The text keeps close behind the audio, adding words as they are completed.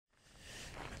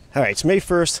All right, it's May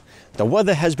 1st. The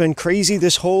weather has been crazy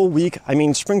this whole week. I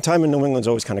mean, springtime in New England is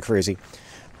always kind of crazy.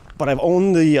 But I've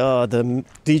owned the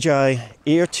DJI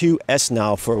Air 2S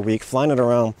now for a week, flying it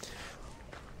around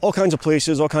all kinds of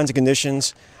places, all kinds of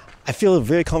conditions. I feel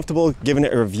very comfortable giving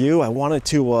it a review. I wanted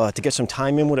to get some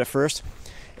time in with it first.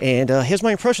 And here's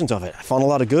my impressions of it. I found a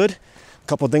lot of good, a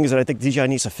couple of things that I think DJI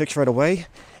needs to fix right away,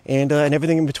 and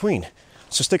everything in between.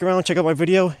 So stick around, check out my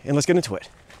video, and let's get into it.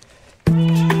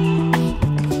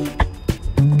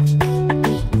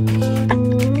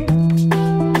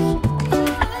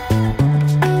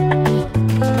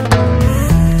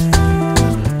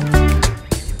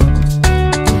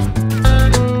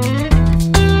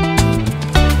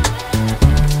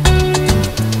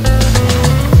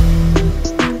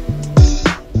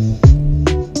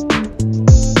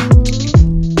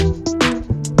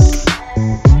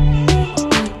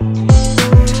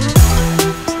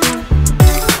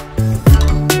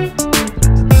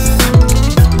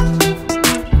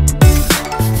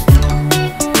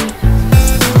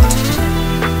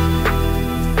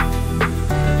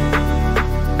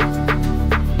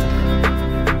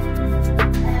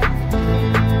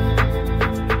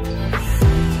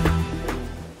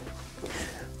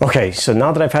 Okay, so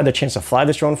now that I've had the chance to fly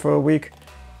this drone for a week,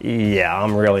 yeah,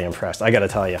 I'm really impressed. I gotta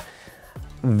tell you,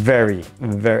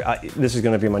 this is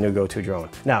gonna be my new go-to drone.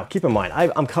 Now, keep in mind,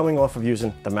 I'm coming off of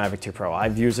using the Mavic 2 Pro.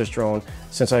 I've used this drone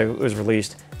since it was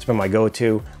released. It's been my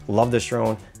go-to, love this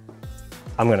drone.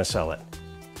 I'm gonna sell it.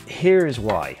 Here's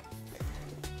why.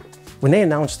 When they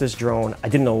announced this drone, I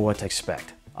didn't know what to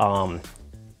expect.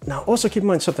 Now, also keep in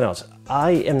mind something else.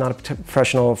 I am not a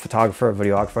professional photographer or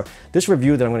videographer. This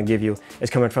review that I'm going to give you is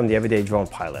coming from the everyday drone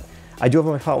pilot. I do have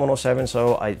my Pilot 107,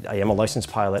 so I am a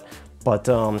licensed pilot, but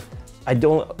I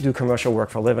don't do commercial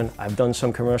work for a living. I've done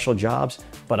some commercial jobs,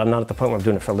 but I'm not at the point where I'm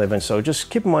doing it for a living. So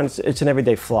just keep in mind, it's an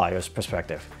everyday flyer's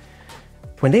perspective.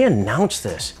 When they announced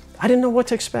this, I didn't know what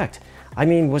to expect. I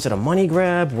mean, was it a money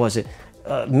grab? Was it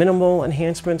minimal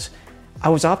enhancements? I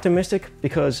was optimistic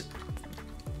because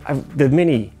the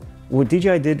Mini, what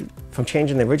DJI did from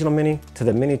changing the original Mini to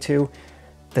the Mini 2,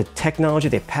 the technology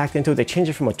they packed into it, they changed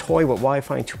it from a toy with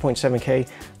Wi-Fi and 2.7K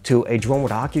to a drone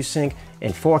with OcuSync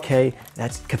and 4K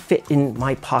that could fit in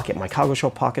my pocket, my cargo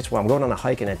short pockets where I'm going on a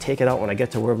hike and then take it out when I get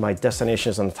to where my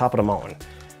destination is on the top of the mountain.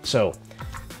 So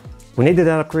when they did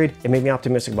that upgrade, it made me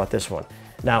optimistic about this one.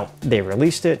 Now, they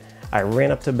released it. I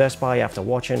ran up to Best Buy after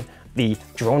watching the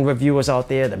drone reviewers out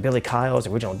there, the Billy Kyles,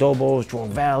 the Original Dobos, Drone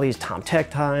Valleys, Tom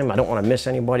Tech Time. I don't want to miss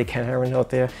anybody, Ken Herron out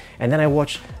there. And then I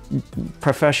watched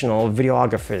professional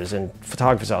videographers and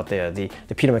photographers out there, the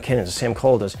Peter McKinnons, the Sam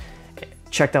Colders.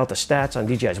 Checked out the stats on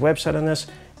DJI's website on this,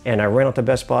 and I ran up to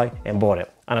Best Buy and bought it.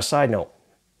 On a side note,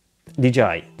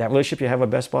 DJI, that relationship you have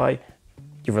with Best Buy,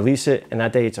 you release it and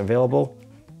that day it's available.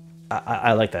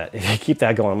 I like that. If you keep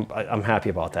that going, I'm happy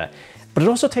about that. But it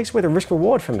also takes away the risk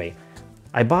reward for me.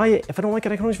 I buy it, if I don't like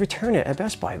it, I can always return it at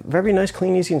Best Buy. Very nice,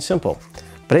 clean, easy, and simple.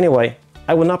 But anyway,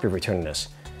 I will not be returning this.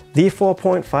 The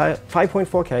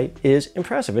 5.4K is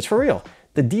impressive, it's for real.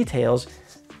 The details,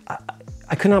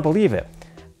 I could not believe it.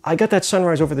 I got that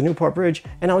sunrise over the Newport Bridge,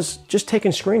 and I was just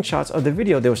taking screenshots of the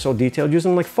video. They were so detailed,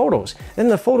 using them like photos. And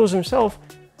the photos themselves,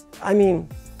 I mean,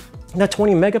 that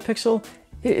 20 megapixel,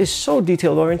 it is so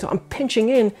detail oriented. I'm pinching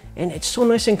in, and it's so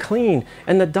nice and clean.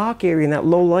 And the dark area in that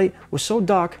low light was so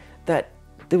dark that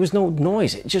there was no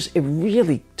noise. It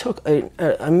really took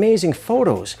amazing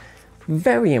photos.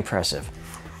 Very impressive.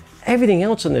 Everything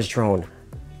else on this drone,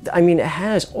 I mean, it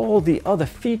has all the other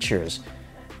features.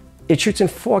 It shoots in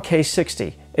 4K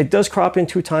 60. It does crop in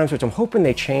 2 times, which I'm hoping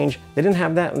they change. They didn't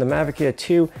have that in the Mavic Air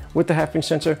 2 with the half-inch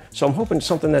sensor, so I'm hoping it's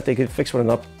something that they could fix with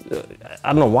an up.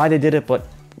 I don't know why they did it, but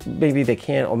maybe they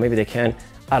can't, or maybe they can.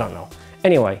 I don't know.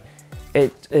 Anyway,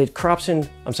 it crops in,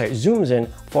 zooms in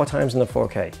 4 times in the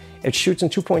 4K. It shoots in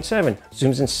 2.7,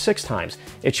 zooms in 6 times.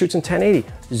 It shoots in 1080,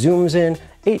 zooms in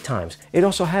 8 times. It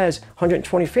also has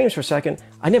 120 frames per second.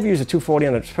 I never used the 240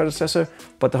 on its predecessor,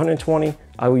 but the 120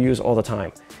 I will use all the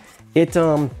time. It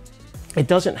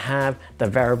doesn't have the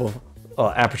variable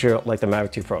aperture like the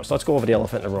Mavic 2 Pro. So let's go over the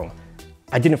elephant in the room.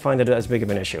 I didn't find it as big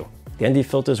of an issue. The ND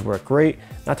filters work great.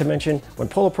 Not to mention, when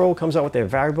Polar Pro comes out with their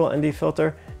variable ND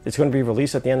filter, it's going to be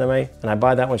released at the end of May, and I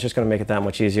buy that one. It's just going to make it that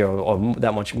much easier, or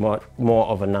that much more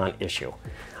of a non-issue.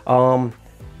 The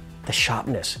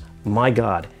sharpness, my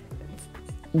God.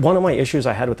 One of my issues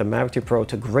I had with the Mavic 2 Pro,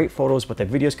 took great photos, but the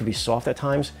videos could be soft at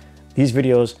times. These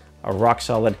videos are rock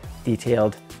solid,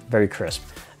 detailed, very crisp.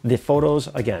 The photos,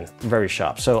 again, very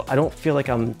sharp. So I don't feel like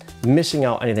I'm missing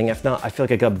out anything. If not, I feel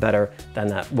like it got better than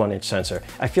that 1-inch sensor.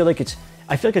 I feel like it's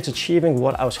achieving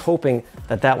what I was hoping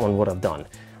that one would have done.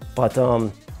 But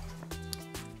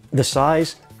The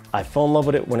size, I fell in love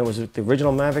with it when it was the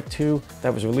original Mavic 2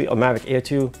 that was released, or Mavic Air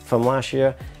 2 from last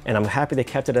year, and I'm happy they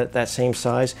kept it at that same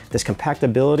size. This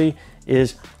compactability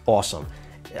is awesome.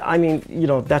 I mean, you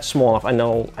know, that's small enough. I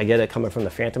know, I get it coming from the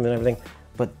Phantom and everything,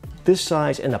 but this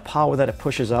size and the power that it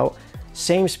pushes out,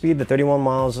 same speed, the 31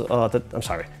 miles, I'm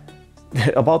sorry,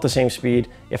 about the same speed,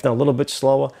 if not a little bit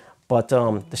slower, but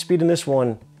the speed in this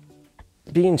one,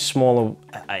 being smaller,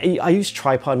 I use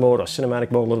tripod mode or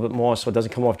cinematic mode a little bit more so it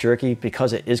doesn't come off jerky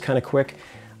because it is kind of quick.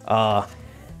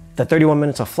 The 31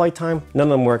 minutes of flight time, none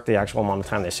of them work the actual amount of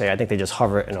time they say. I think they just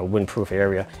hover it in a windproof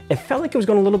area. It felt like it was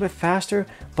going a little bit faster,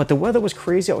 but the weather was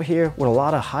crazy out here with a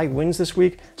lot of high winds this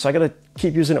week, so I got to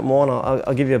keep using it more, and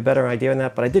I'll give you a better idea on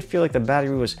that. But I did feel like the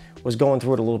battery was going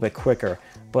through it a little bit quicker,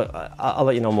 but I'll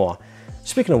let you know more.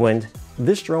 Speaking of wind,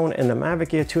 this drone and the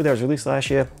Mavic Air 2 that was released last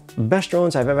year, best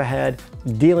drones I've ever had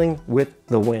dealing with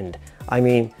the wind. I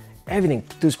mean, everything,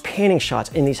 those panning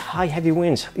shots in these high, heavy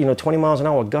winds, you know, 20 miles an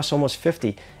hour, gusts almost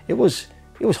 50. It was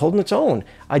holding its own.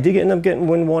 I did end up getting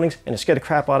wind warnings, and it scared the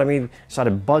crap out of me.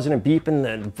 Started buzzing and beeping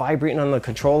and vibrating on the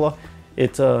controller.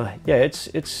 Yeah,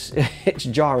 it's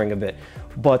jarring a bit,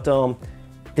 but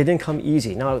they didn't come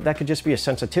easy. Now, that could just be a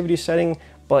sensitivity setting,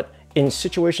 but in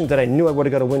situations that I knew I would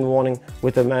have got a wind warning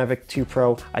with the Mavic 2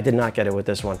 Pro, I did not get it with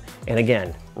this one. And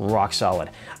again, rock solid.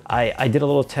 I did a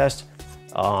little test.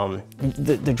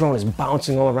 The drone is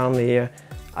bouncing all around the air.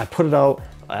 I put it out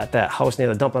at that house near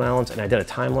the dumping islands, and I did a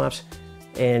time lapse.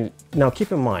 And now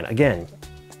keep in mind, again,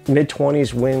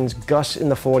 mid-20s winds, gusts in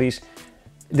the 40s,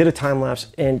 did a time lapse,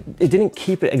 and it didn't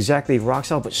keep it exactly rock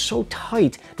solid, but so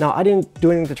tight. Now, I didn't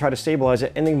do anything to try to stabilize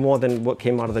it any more than what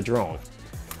came out of the drone.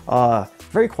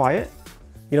 Very quiet.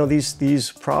 You know,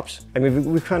 these props, I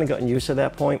mean, we've kind of gotten used to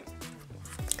that point.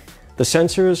 The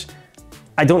sensors,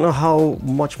 I don't know how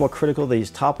much more critical these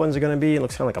top ones are going to be. It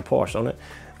looks kind of like a Porsche, don't it?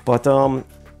 But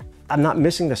I'm not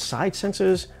missing the side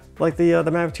sensors like the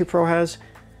Mavic 2 Pro has.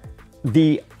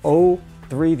 The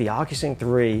O3, the OcuSync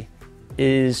 3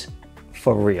 is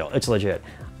for real. It's legit.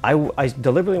 I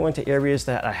deliberately went to areas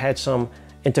that I had some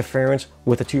interference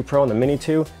with the 2 Pro and the Mini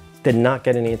 2. Did not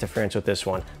get any interference with this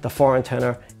one. The 4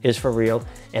 antenna is for real,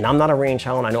 and I'm not a range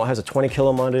hound. I know it has a 20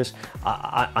 kilometers.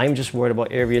 I'm just worried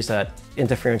about areas that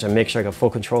interference and make sure I got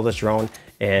full control of this drone,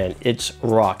 and it's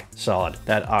rock solid.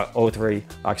 That O3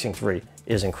 OcuSync 3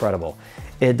 is incredible.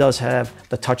 It does have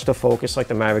the touch to focus like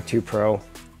the Mavic 2 Pro.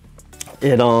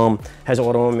 It has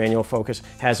auto and manual focus,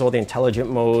 has all the intelligent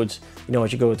modes, you know,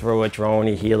 as you go through it, drone,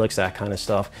 helix, that kind of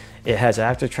stuff. It has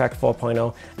ActiveTrack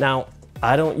 4.0. Now,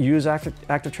 I don't use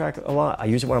ActiveTrack a lot. I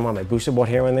use it when I'm on my booster board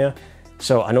here and there.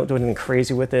 So I don't do anything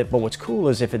crazy with it. But what's cool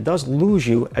is if it does lose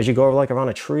you as you go like around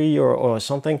a tree or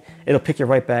something, it'll pick you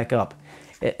right back up.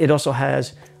 It also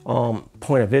has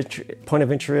point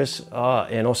of interest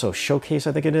and also showcase,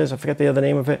 I think it is. I forget the other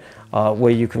name of it,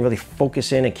 where you can really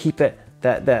focus in and keep it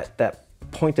that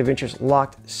point of interest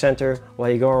locked center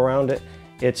while you go around it.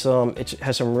 It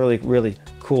has some really, really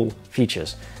cool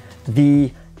features.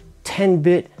 The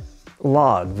 10-bit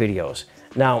log videos.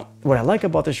 Now, what I like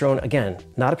about this drone, again,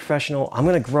 not a professional, I'm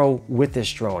gonna grow with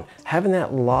this drone. Having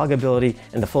that log ability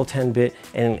and the full 10-bit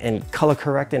and color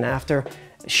correcting after,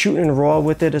 shooting in RAW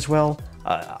with it as well,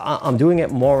 I'm doing it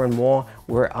more and more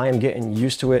where I am getting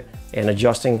used to it and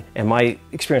adjusting and my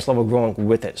experience level growing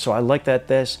with it. So I like that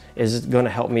this is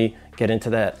gonna help me get into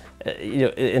that,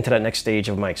 into that next stage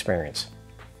of my experience.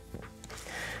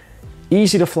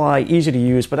 Easy to fly, easy to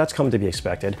use, but that's come to be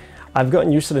expected. I've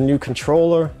gotten used to the new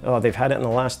controller. They've had it in the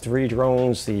last 3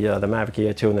 drones, the Mavic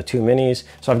Air 2 and the 2 minis.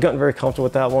 So I've gotten very comfortable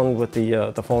with that one with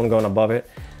the phone going above it.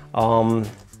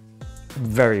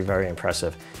 Very, very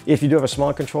impressive. If you do have a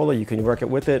small controller, you can work it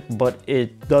with it, but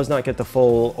it does not get the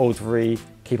full O3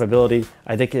 capability.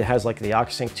 I think it has like the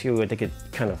OcuSync 2. I think it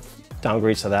kind of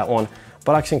downgrades to that one,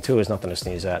 but OcuSync 2 is nothing to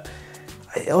sneeze at.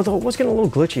 Although it was getting a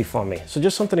little glitchy for me. So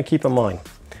just something to keep in mind.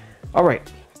 All right.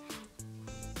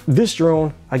 This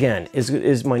drone, again,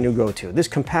 is my new go-to. This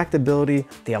compactability,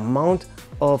 the amount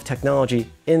of technology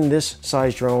in this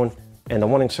size drone and the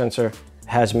warning sensor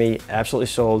has me absolutely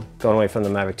sold going away from the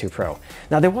Mavic 2 Pro.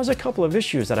 Now, there was a couple of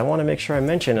issues that I want to make sure I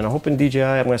mention, and I'm hoping DJI,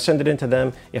 I'm going to send it in to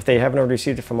them if they haven't already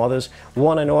received it from others.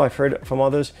 One, I know I've heard it from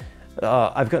others.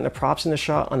 I've gotten the props in the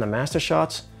shot on the master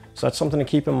shots, so that's something to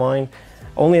keep in mind.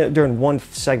 Only during one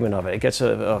segment of it, it gets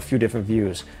a few different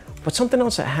views. But something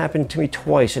else that happened to me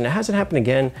twice, and it hasn't happened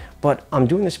again, but I'm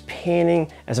doing this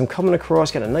panning as I'm coming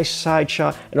across, get a nice side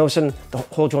shot, and all of a sudden the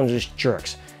whole drone just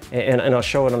jerks. And I'll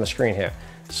show it on the screen here.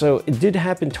 So it did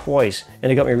happen twice,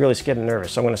 and it got me really scared and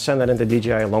nervous. So I'm gonna send that into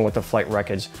DJI along with the flight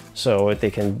records so they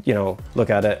can, you know,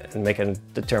 look at it and make a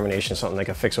determination, something they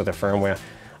can fix with their firmware.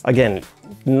 Again,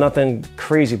 nothing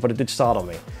crazy, but it did startle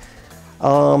me.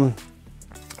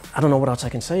 I don't know what else I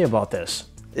can say about this.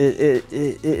 It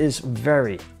is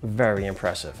very, very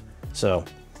impressive. So,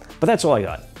 but that's all I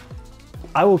got.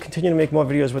 I will continue to make more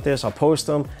videos with this. I'll post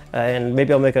them, and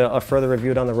maybe I'll make a further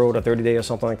review down the road, a 30-day or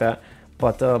something like that.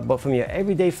 But from your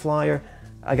everyday flyer,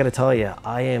 I gotta tell you,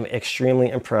 I am extremely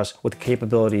impressed with the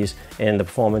capabilities and the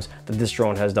performance that this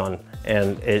drone has done,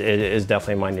 and it is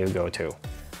definitely my new go-to.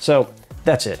 So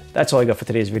that's it. That's all I got for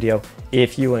today's video.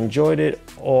 If you enjoyed it,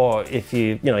 or if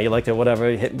you liked it,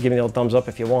 whatever, give me a little thumbs up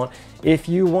if you want. If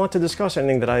you want to discuss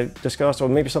anything that I discussed, or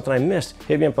maybe something I missed,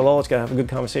 hit me up below. Let's have a good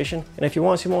conversation. And if you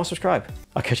want to see more, subscribe.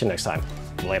 I'll catch you next time.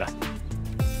 Later.